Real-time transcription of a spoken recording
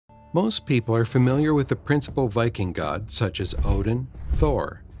Most people are familiar with the principal Viking gods such as Odin,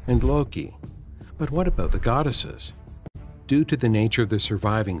 Thor, and Loki. But what about the goddesses? Due to the nature of the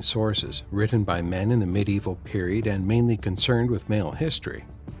surviving sources, written by men in the medieval period and mainly concerned with male history,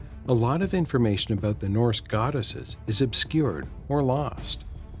 a lot of information about the Norse goddesses is obscured or lost.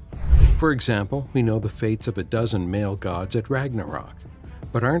 For example, we know the fates of a dozen male gods at Ragnarok,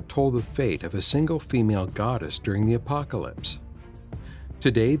 but aren't told the fate of a single female goddess during the apocalypse.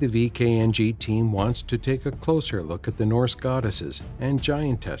 Today, the V.K.N.G team wants to take a closer look at the Norse goddesses and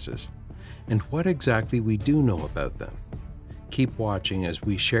giantesses, and what exactly we do know about them. Keep watching as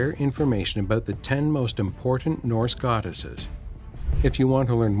we share information about the 10 most important Norse goddesses. If you want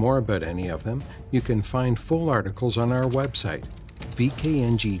to learn more about any of them, you can find full articles on our website,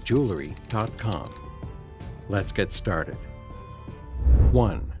 VKNGjewelry.com. Let's get started.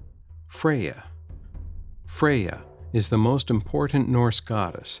 1. Freya. Freya is the most important Norse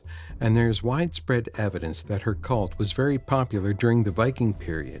goddess, and there is widespread evidence that her cult was very popular during the Viking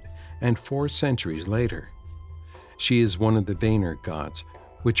period and 4 centuries later. She is one of the Vanir gods,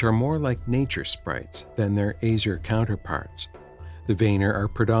 which are more like nature sprites than their Aesir counterparts. The Vanir are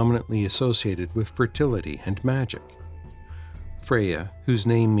predominantly associated with fertility and magic. Freya, whose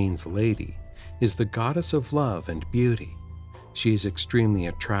name means lady, is the goddess of love and beauty. She is extremely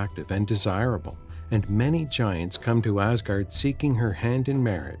attractive and desirable, and many giants come to Asgard seeking her hand in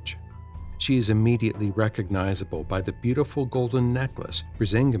marriage. She is immediately recognizable by the beautiful golden necklace,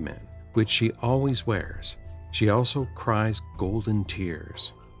 Brisingamen, which she always wears. She also cries golden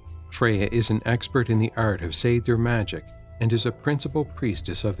tears. Freya is an expert in the art of Seidr magic and is a principal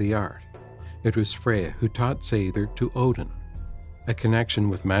priestess of the art. It was Freya who taught Seidr to Odin. A connection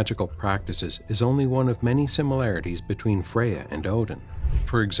with magical practices is only one of many similarities between Freya and Odin.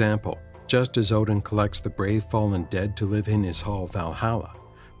 For example, just as Odin collects the brave fallen dead to live in his hall Valhalla,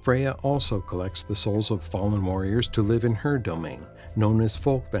 Freya also collects the souls of fallen warriors to live in her domain, known as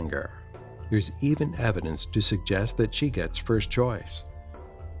Folkvangar. There's even evidence to suggest that she gets first choice.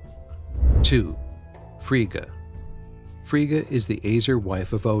 2. Frigga. Frigga is the Aesir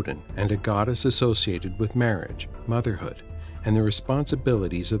wife of Odin and a goddess associated with marriage, motherhood, and the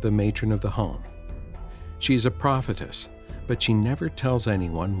responsibilities of the matron of the home. She is a prophetess, but she never tells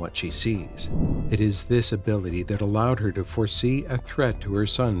anyone what she sees. It is this ability that allowed her to foresee a threat to her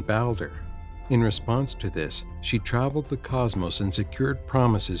son Balder. In response to this, she traveled the cosmos and secured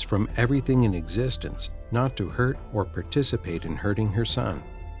promises from everything in existence not to hurt or participate in hurting her son.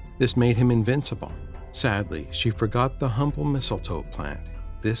 This made him invincible. Sadly, she forgot the humble mistletoe plant.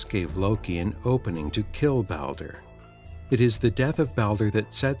 This gave Loki an opening to kill Balder. It is the death of Balder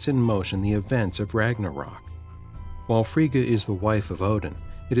that sets in motion the events of Ragnarok. While Frigga is the wife of Odin,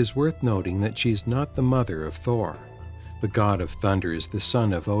 it is worth noting that she is not the mother of Thor. The god of thunder is the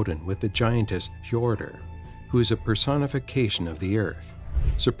son of Odin with the giantess Hjordr, who is a personification of the earth.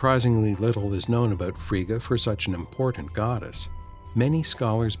 Surprisingly little is known about Frigga for such an important goddess. Many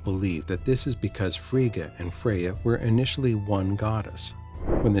scholars believe that this is because Frigga and Freya were initially one goddess.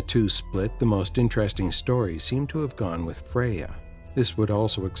 When the two split, the most interesting stories seem to have gone with Freya. This would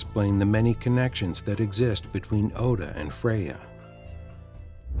also explain the many connections that exist between Oda and Freya.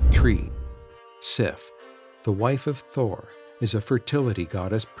 3. Sif, the wife of Thor, is a fertility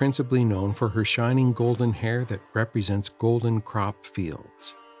goddess principally known for her shining golden hair that represents golden crop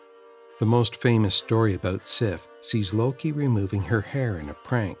fields. The most famous story about Sif sees Loki removing her hair in a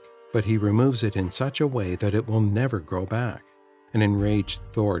prank, but he removes it in such a way that it will never grow back. An enraged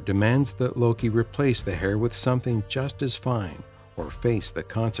Thor demands that Loki replace the hair with something just as fine, or face the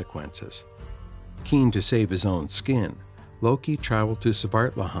consequences. Keen to save his own skin, Loki traveled to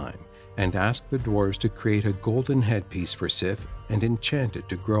Svartalheim and asked the dwarves to create a golden headpiece for Sif and enchant it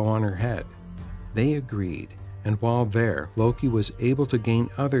to grow on her head. They agreed, and while there, Loki was able to gain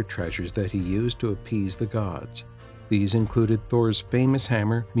other treasures that he used to appease the gods. These included Thor's famous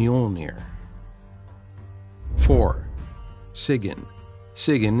hammer Mjolnir. 4. Sigyn.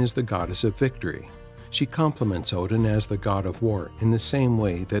 Sigyn is the goddess of victory. She complements Odin as the god of war in the same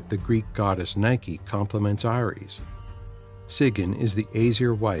way that the Greek goddess Nike complements Ares. Sigyn is the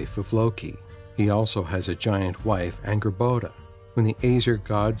Aesir wife of Loki. He also has a giant wife, Angrboda. When the Aesir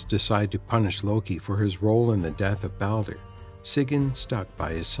gods decide to punish Loki for his role in the death of Balder, Sigyn stuck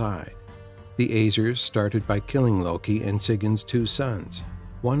by his side. The Aesirs started by killing Loki and Sigyn's 2 sons.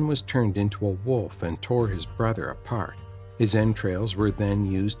 One was turned into a wolf and tore his brother apart. His entrails were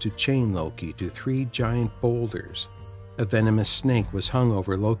then used to chain Loki to 3 giant boulders. A venomous snake was hung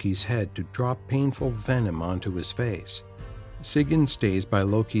over Loki's head to drop painful venom onto his face. Sigyn stays by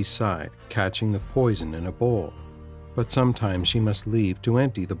Loki's side, catching the poison in a bowl. but sometimes she must leave to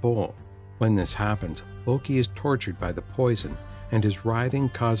empty the bowl. When this happens, Loki is tortured by the poison, and his writhing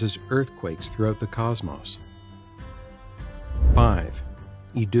causes earthquakes throughout the cosmos. 5.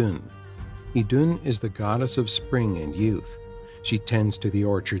 Idun. Idun is the goddess of spring and youth. She tends to the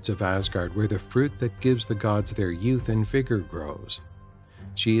orchards of Asgard where the fruit that gives the gods their youth and vigor grows.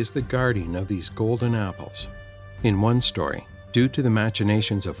 She is the guardian of these golden apples. In one story, due to the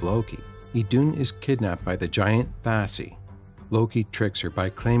machinations of Loki, Idun is kidnapped by the giant Thasi. Loki tricks her by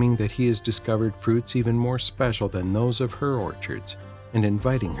claiming that he has discovered fruits even more special than those of her orchards and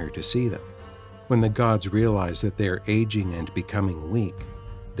inviting her to see them. When the gods realize that they are aging and becoming weak,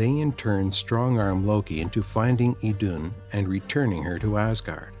 they in turn strong-arm Loki into finding Idun and returning her to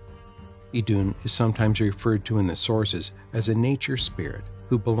Asgard. Idun is sometimes referred to in the sources as a nature spirit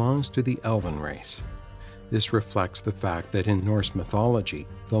who belongs to the elven race. This reflects the fact that in Norse mythology,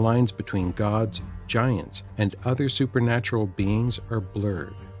 the lines between gods, giants, and other supernatural beings are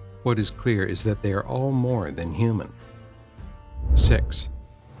blurred. What is clear is that they are all more than human. 6.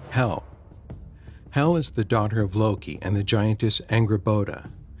 Hel. Hel is the daughter of Loki and the giantess Angrboda.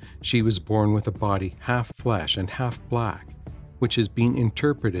 She was born with a body half flesh and half black, which has been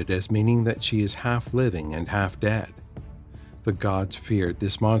interpreted as meaning that she is half living and half dead. The gods feared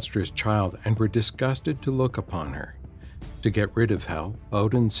this monstrous child and were disgusted to look upon her. To get rid of Hel,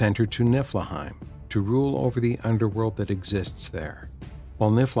 Odin sent her to Niflheim to rule over the underworld that exists there.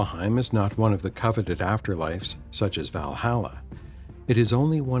 While Niflheim is not one of the coveted afterlives, such as Valhalla, it is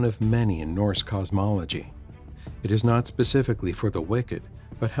only one of many in Norse cosmology. It is not specifically for the wicked,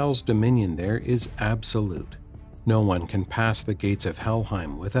 but Hel's dominion there is absolute. No one can pass the gates of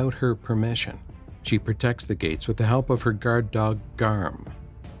Helheim without her permission. She protects the gates with the help of her guard dog Garm.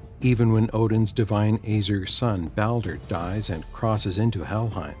 Even when Odin's divine Aesir son Balder dies and crosses into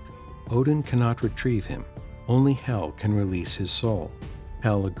Helheim, Odin cannot retrieve him. Only Hel can release his soul.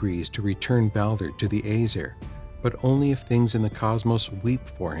 Hel agrees to return Balder to the Aesir, but only if things in the cosmos weep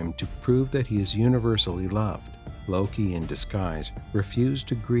for him to prove that he is universally loved. Loki, in disguise, refused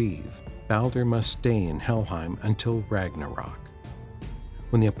to grieve. Balder must stay in Helheim until Ragnarok.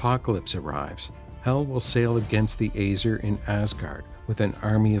 When the apocalypse arrives, Hel will sail against the Aesir in Asgard with an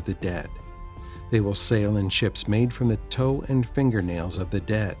army of the dead. They will sail in ships made from the toe and fingernails of the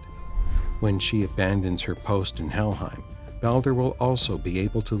dead. When she abandons her post in Helheim, Balder will also be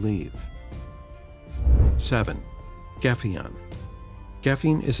able to leave. 7. Gefjon.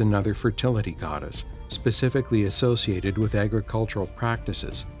 Gefjon is another fertility goddess, specifically associated with agricultural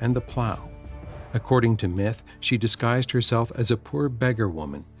practices and the plow. According to myth, she disguised herself as a poor beggar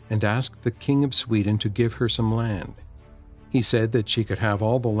woman and asked the king of Sweden to give her some land. He said that she could have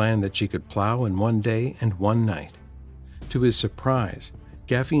all the land that she could plow in one day and one night. To his surprise,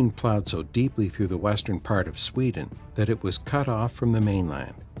 Gefjon plowed so deeply through the western part of Sweden that it was cut off from the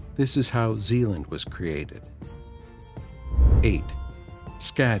mainland. This is how Zealand was created. 8.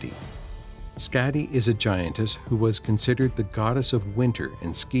 Skadi. Skadi is a giantess who was considered the goddess of winter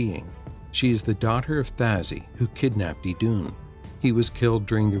and skiing. She is the daughter of Thasi, who kidnapped Idun. He was killed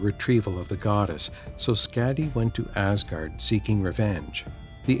during the retrieval of the goddess, so Skadi went to Asgard seeking revenge.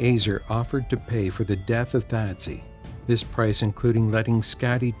 The Aesir offered to pay for the death of Thasi, this price including letting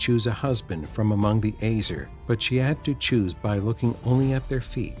Skadi choose a husband from among the Aesir, but she had to choose by looking only at their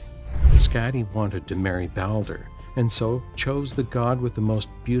feet. Skadi wanted to marry Balder, and so chose the god with the most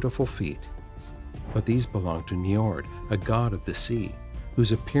beautiful feet. But these belonged to Njord, a god of the sea,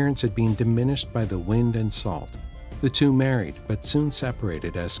 whose appearance had been diminished by the wind and salt. The two married, but soon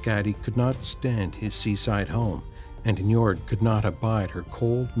separated as Skadi could not stand his seaside home, and Njord could not abide her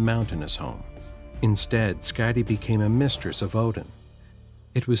cold, mountainous home. Instead, Skadi became a mistress of Odin.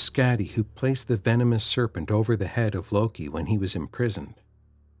 It was Skadi who placed the venomous serpent over the head of Loki when he was imprisoned.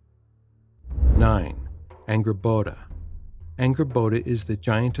 9. Angrboda. Angrboda is the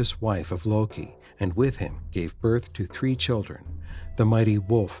giantess wife of Loki, and with him gave birth to 3 children, the mighty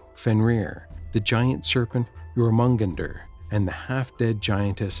wolf Fenrir, the giant serpent Jormungandr, and the half-dead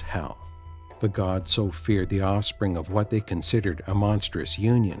giantess Hel. The gods so feared the offspring of what they considered a monstrous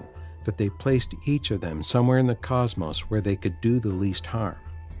union that they placed each of them somewhere in the cosmos where they could do the least harm.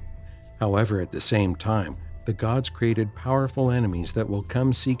 However, at the same time, the gods created powerful enemies that will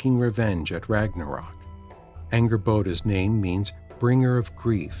come seeking revenge at Ragnarok. Angrboda's name means bringer of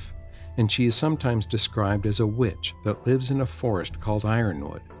grief, and she is sometimes described as a witch that lives in a forest called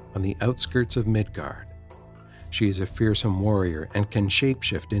Ironwood on the outskirts of Midgard. She is a fearsome warrior and can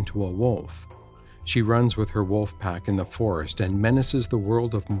shapeshift into a wolf. She runs with her wolf pack in the forest and menaces the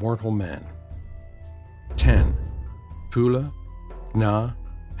world of mortal men. 10. Fula, Gna,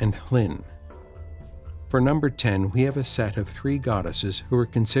 and Hlin. For number 10, we have a set of 3 goddesses who are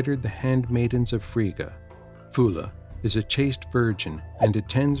considered the handmaidens of Frigga. Fula is a chaste virgin and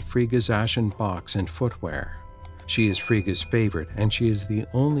attends Frigga's ashen box and footwear. She is Frigga's favorite, and she is the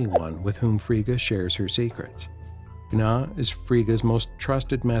only one with whom Frigga shares her secrets. Gna is Frigga's most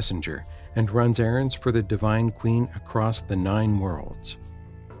trusted messenger and runs errands for the Divine Queen across the 9 worlds.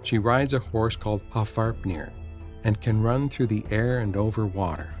 She rides a horse called Hafvarpnir and can run through the air and over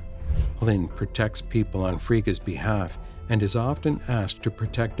water. Hlin protects people on Frigga's behalf and is often asked to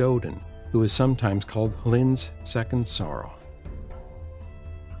protect Odin, who is sometimes called Hlin's second sorrow.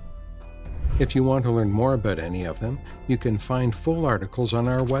 If you want to learn more about any of them, you can find full articles on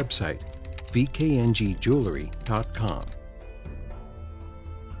our website, VKNGjewelry.com.